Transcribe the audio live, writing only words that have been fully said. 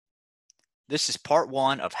This is part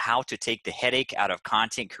one of how to take the headache out of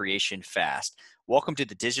content creation fast. Welcome to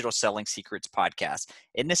the Digital Selling Secrets podcast.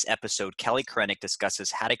 In this episode, Kelly Krenick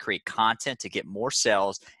discusses how to create content to get more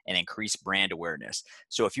sales and increase brand awareness.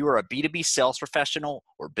 So if you are a B2B sales professional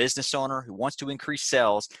or business owner who wants to increase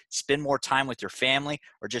sales, spend more time with your family,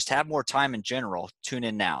 or just have more time in general, tune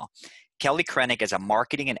in now. Kelly Krenick is a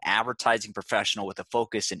marketing and advertising professional with a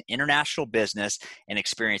focus in international business and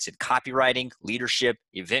experience in copywriting, leadership,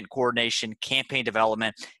 event coordination, campaign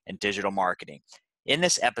development, and digital marketing. In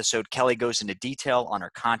this episode, Kelly goes into detail on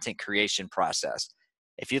her content creation process.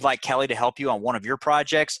 If you'd like Kelly to help you on one of your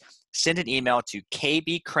projects, send an email to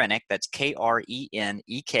kbkrenick, that's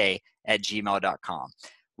K-R-E-N-E-K, @gmail.com.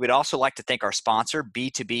 We'd also like to thank our sponsor,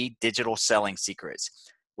 B2B Digital Selling Secrets.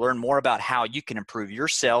 Learn more about how you can improve your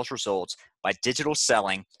sales results by digital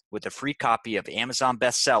selling with a free copy of Amazon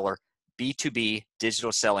bestseller, B2B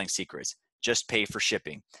Digital Selling Secrets. Just pay for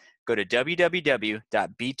shipping. Go to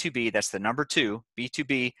www.b2b, that's the number 2,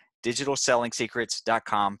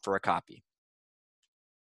 b2bdigitalsellingsecrets.com for a copy.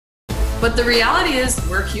 But the reality is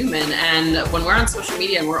we're human, and when we're on social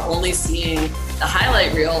media and we're only seeing the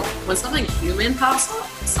highlight reel, when something human pops up,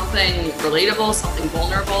 something relatable, something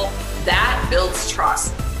vulnerable, that builds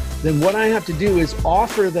trust. Then what I have to do is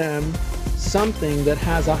offer them something that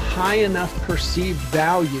has a high enough perceived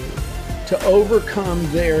value to overcome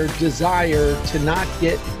their desire to not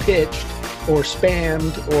get pitched or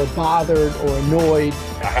spammed or bothered or annoyed.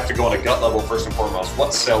 I have to go on a gut level first and foremost.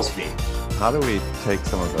 What sales mean? How do we take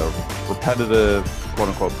some of the repetitive, quote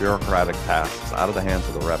unquote, bureaucratic tasks out of the hands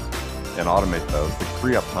of the rep and automate those to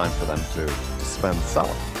free up time for them to spend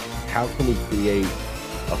selling? How can we create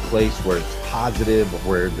a place where it's positive,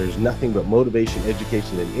 where there's nothing but motivation,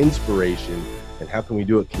 education, and inspiration, and how can we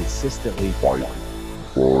do it consistently? 5,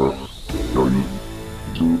 4, 3,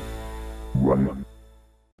 2, 1.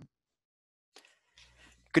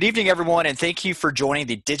 Good evening, everyone, and thank you for joining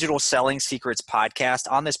the Digital Selling Secrets podcast.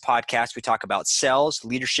 On this podcast, we talk about sales,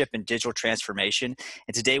 leadership, and digital transformation.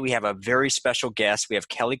 And today we have a very special guest. We have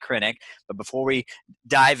Kelly Krenick. But before we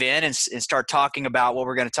dive in and start talking about what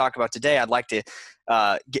we're going to talk about today, I'd like to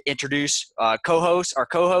introduce our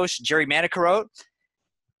co-host, Jerry Manicarote.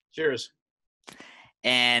 Cheers.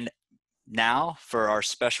 And now for our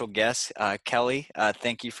special guest, Kelly.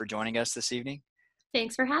 Thank you for joining us this evening.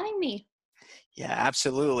 Thanks for having me. Yeah,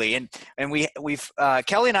 absolutely. And we've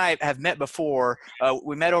Kelly and I have met before.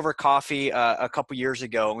 We met over coffee a couple years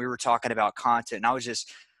ago, and we were talking about content. And I was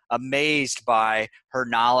just amazed by her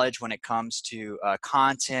knowledge when it comes to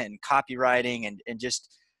content and copywriting, and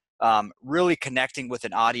just really connecting with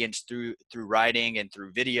an audience through writing and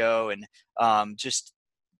through video, and just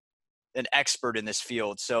an expert in this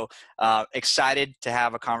field. So excited to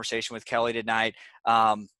have a conversation with Kelly tonight.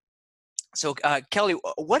 So Kelly,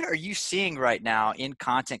 what are you seeing right now in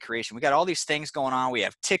content creation? We got all these things going on. We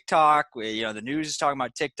have TikTok. The news is talking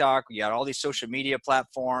about TikTok. We got all these social media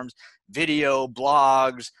platforms, video,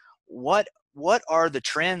 blogs. What are the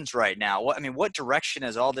trends right now? What direction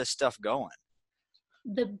is all this stuff going?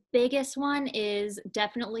 The biggest one is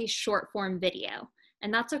definitely short form video,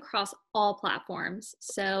 and that's across all platforms.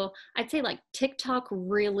 So I'd say like TikTok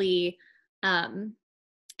really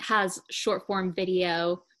has short form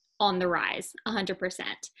video on the rise 100%.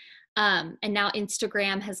 And now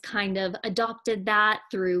Instagram has kind of adopted that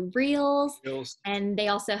through Reels. And they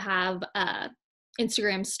also have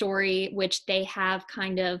Instagram Story, which they have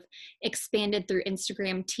kind of expanded through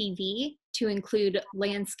Instagram TV to include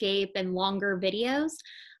landscape and longer videos.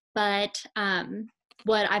 But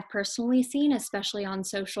what I've personally seen, especially on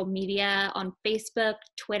social media, on Facebook,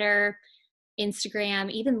 Twitter,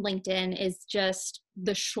 Instagram, even LinkedIn, is just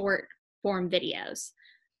the short form videos.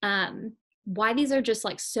 Why these are just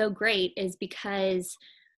like so great is because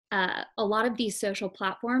a lot of these social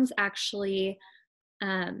platforms actually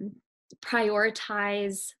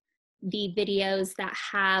prioritize the videos that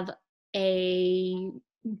have a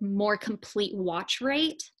more complete watch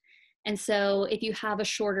rate. And so if you have a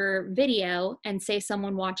shorter video and say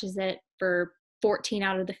someone watches it for 14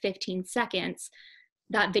 out of the 15 seconds,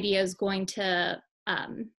 that video is going to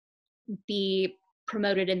be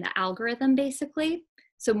promoted in the algorithm basically.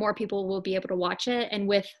 So more people will be able to watch it. And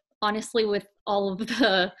with all of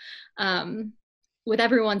the, with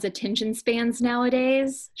everyone's attention spans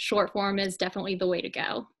nowadays, short form is definitely the way to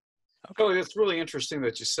go. Okay, it's really interesting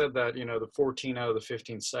that you said that, the 14 out of the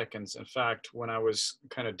 15 seconds. In fact, when I was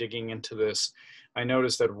kind of digging into this, I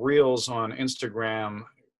noticed that Reels on Instagram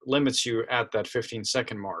limits you at that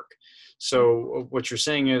 15-second mark. So what you're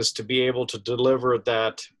saying is to be able to deliver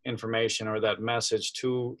that information or that message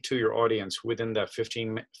to your audience within that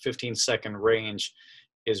 15-second range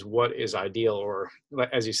is what is ideal, or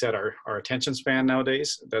as you said, our attention span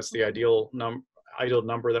nowadays. That's the ideal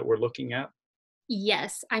number that we're looking at.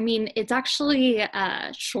 Yes, I mean, it's actually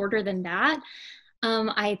shorter than that.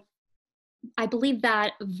 I believe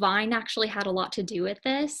that Vine actually had a lot to do with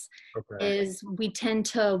this. Okay. Is we tend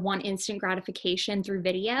to want instant gratification through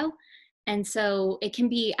video. And so it can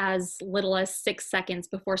be as little as 6 seconds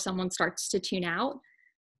before someone starts to tune out.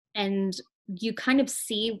 And you kind of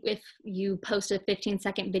see if you post a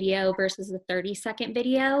 15-second video versus a 30-second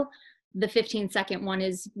video, the 15-second one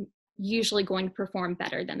is usually going to perform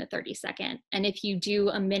better than the 30-second. And if you do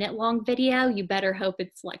a minute-long video, you better hope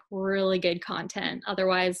it's like really good content.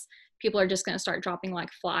 Otherwise, people are just going to start dropping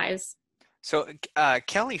like flies. So,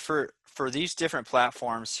 Kelly, for these different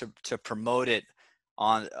platforms to promote it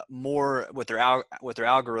on more with their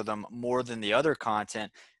algorithm more than the other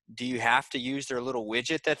content, do you have to use their little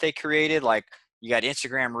widget that they created? Like you got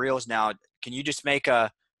Instagram Reels now. Can you just make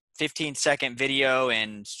a 15-second video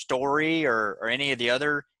in Story or any of the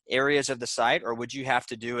other areas of the site, or would you have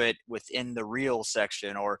to do it within the Reels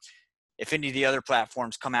section? Or if any of the other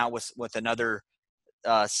platforms come out with another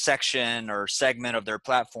section or segment of their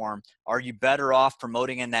platform, are you better off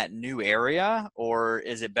promoting in that new area, or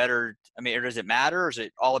is it better? I mean, or does it matter? Or is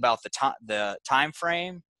it all about the time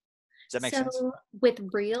frame? Does that make sense? So with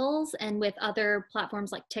Reels and with other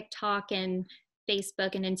platforms like TikTok and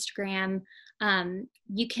Facebook and Instagram,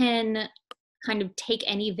 you can kind of take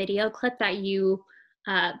any video clip that you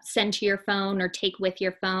send to your phone or take with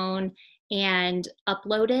your phone and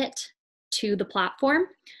upload it to the platform.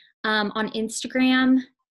 On Instagram,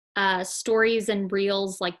 stories and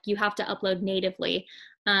Reels, like you have to upload natively.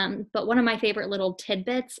 But one of my favorite little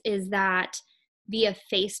tidbits is that via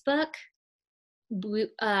Facebook,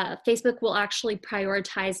 Facebook will actually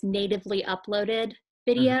prioritize natively uploaded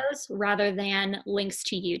videos rather than links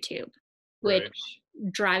to YouTube, which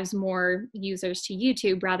drives more users to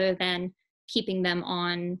YouTube rather than keeping them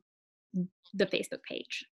on the Facebook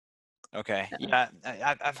page. Okay. Yeah,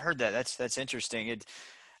 I've heard that. That's interesting.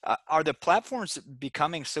 Are the platforms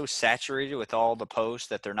becoming so saturated with all the posts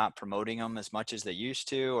that they're not promoting them as much as they used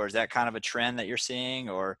to, or is that kind of a trend that you're seeing,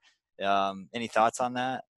 or any thoughts on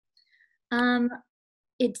that?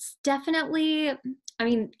 It's definitely, I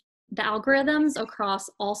mean, the algorithms across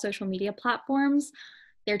all social media platforms,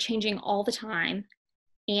 they're changing all the time.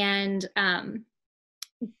 And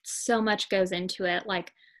so much goes into it,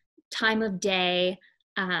 like time of day,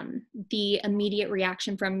 the immediate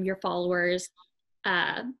reaction from your followers.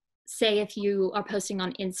 Say if you are posting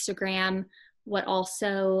on Instagram, what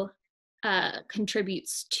also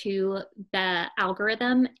contributes to the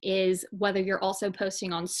algorithm is whether you're also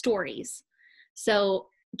posting on stories. So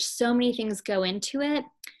many things go into it.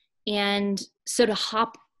 And so to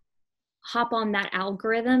hop on that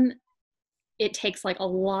algorithm, it takes like a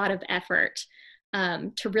lot of effort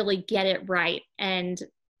to really get it right and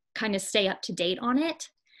kind of stay up to date on it.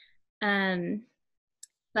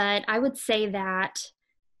 But I would say that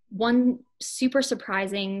one super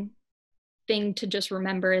surprising thing to just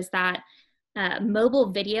remember is that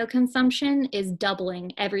mobile video consumption is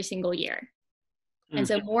doubling every single year. And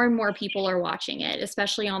so more and more people are watching it,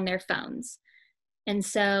 especially on their phones. And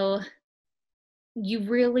so you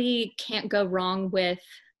really can't go wrong with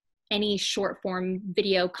any short form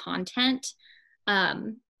video content.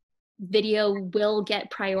 Video will get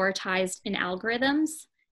prioritized in algorithms.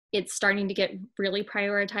 It's starting to get really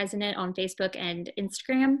prioritized in it on Facebook and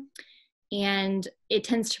Instagram. And it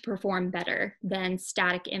tends to perform better than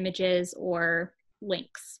static images or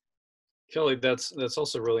links. Kelly, that's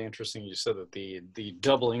also really interesting. You said that the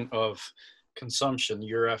doubling of consumption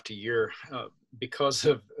year after year, because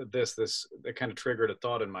of this that kind of triggered a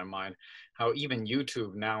thought in my mind, how even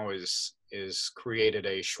YouTube now is created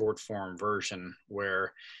a short form version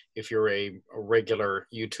where if you're a regular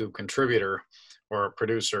YouTube contributor or a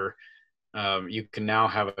producer, you can now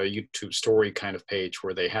have a YouTube story kind of page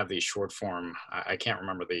where they have these short form. I can't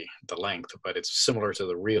remember the length, but it's similar to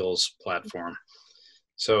the Reels platform.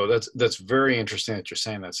 So that's very interesting that you're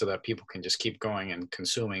saying that, so that people can just keep going and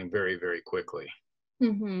consuming very, very quickly.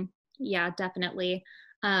 Mm-hmm. Yeah, definitely.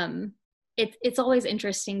 It's always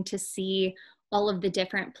interesting to see all of the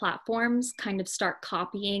different platforms kind of start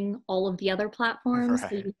copying all of the other platforms. Right.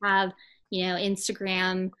 So you have,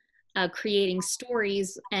 Instagram creating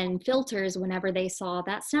stories and filters whenever they saw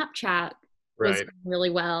that Snapchat was doing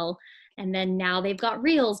really well. And then now they've got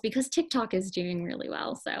Reels because TikTok is doing really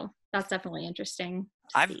well. So that's definitely interesting.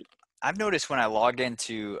 I've noticed when I logged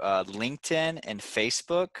into LinkedIn and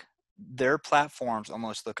Facebook, their platforms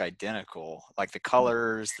almost look identical, like the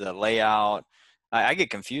colors, the layout. I get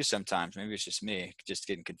confused sometimes. Maybe it's just me just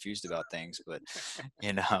getting confused about things, but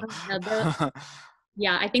you know.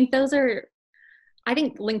 Yeah, I think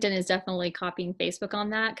LinkedIn is definitely copying Facebook on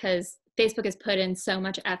that, because Facebook has put in so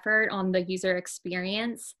much effort on the user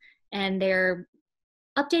experience, and they're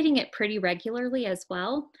updating it pretty regularly as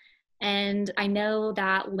well. And I know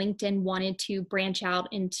that LinkedIn wanted to branch out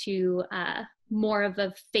into more of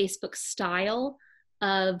a Facebook style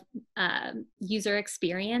of user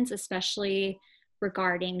experience, especially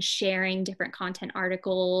regarding sharing different content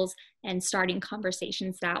articles and starting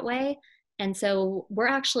conversations that way. And so we're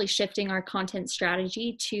actually shifting our content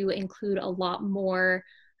strategy to include a lot more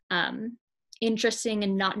interesting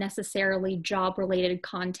and not necessarily job related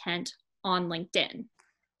content on LinkedIn.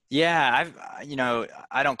 Yeah,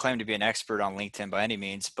 I don't claim to be an expert on LinkedIn by any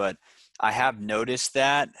means, but I have noticed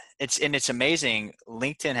that it's amazing.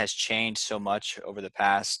 LinkedIn has changed so much over the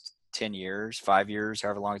past 10 years, 5 years,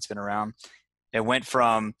 however long it's been around. It went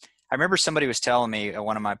from, I remember somebody was telling me at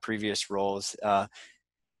one of my previous roles,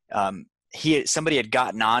 somebody had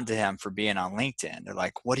gotten on to him for being on LinkedIn. They're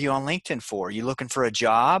like, "What are you on LinkedIn for? Are you looking for a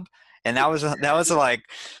job?" And that was like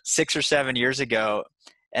 6 or 7 years ago.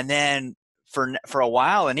 And then for a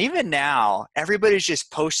while, and even now, everybody's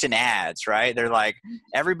just posting ads, right? They're like,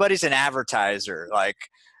 everybody's an advertiser, like,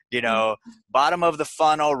 bottom of the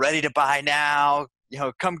funnel, ready to buy now.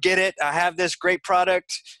 Come get it. I have this great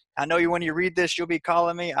product. I know when you read this, you'll be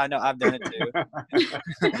calling me. I know I've done it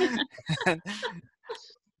too.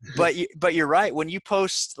 But you're right. When you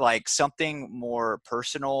post like something more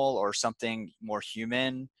personal or something more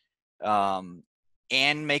human,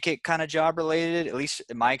 and make it kind of job related, at least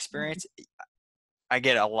in my experience, I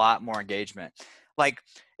get a lot more engagement. Like,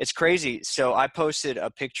 it's crazy. So I posted a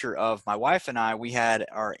picture of my wife and I. We had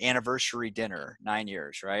our anniversary dinner, 9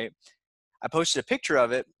 years, right? I posted a picture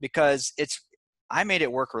of it because I made it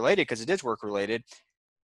work related, because it is work related.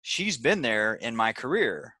 She's been there in my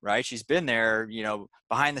career, right? She's been there,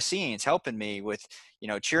 behind the scenes, helping me with,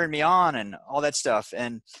 cheering me on and all that stuff.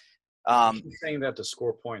 And Keep saying that to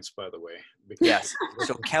score points, by the way. Yes.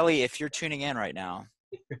 So Kelly, if you're tuning in right now,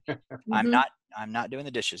 I'm not doing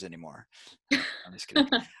the dishes anymore. I'm just kidding.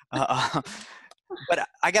 But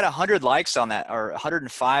I got 100 likes on that, or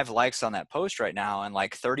 105 likes on that post right now, and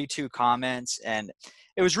like 32 comments, and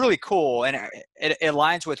it was really cool. And it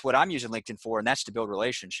aligns with what I'm using LinkedIn for, and that's to build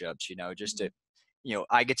relationships, just to,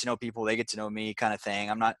 I get to know people, they get to know me, kind of thing.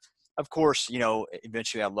 I'm not, of course,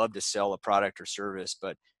 eventually I'd love to sell a product or service,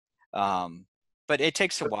 but it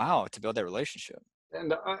takes a while to build that relationship.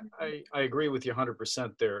 And I agree with you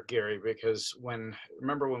 100% there, Gary, because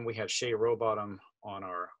remember when we had Shay Rowbottom on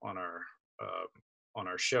our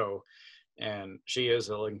show, and she is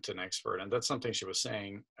a LinkedIn expert, and that's something she was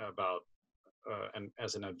saying about, and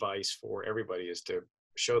as an advice for everybody, is to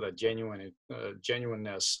show that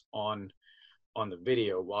genuineness on the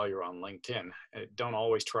video while you're on LinkedIn. Don't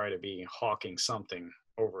always try to be hawking something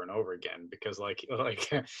over and over again, because like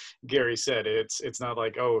Gary said, it's not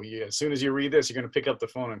like, oh, yeah, as soon as you read this, you're going to pick up the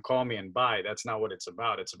phone and call me and buy. That's not what it's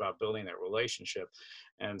about. It's about building that relationship.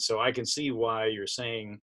 And so I can see why you're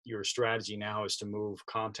saying your strategy now is to move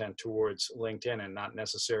content towards LinkedIn and not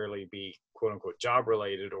necessarily be quote unquote job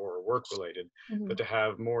related or work related, but to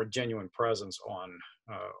have more genuine presence on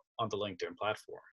the LinkedIn platform.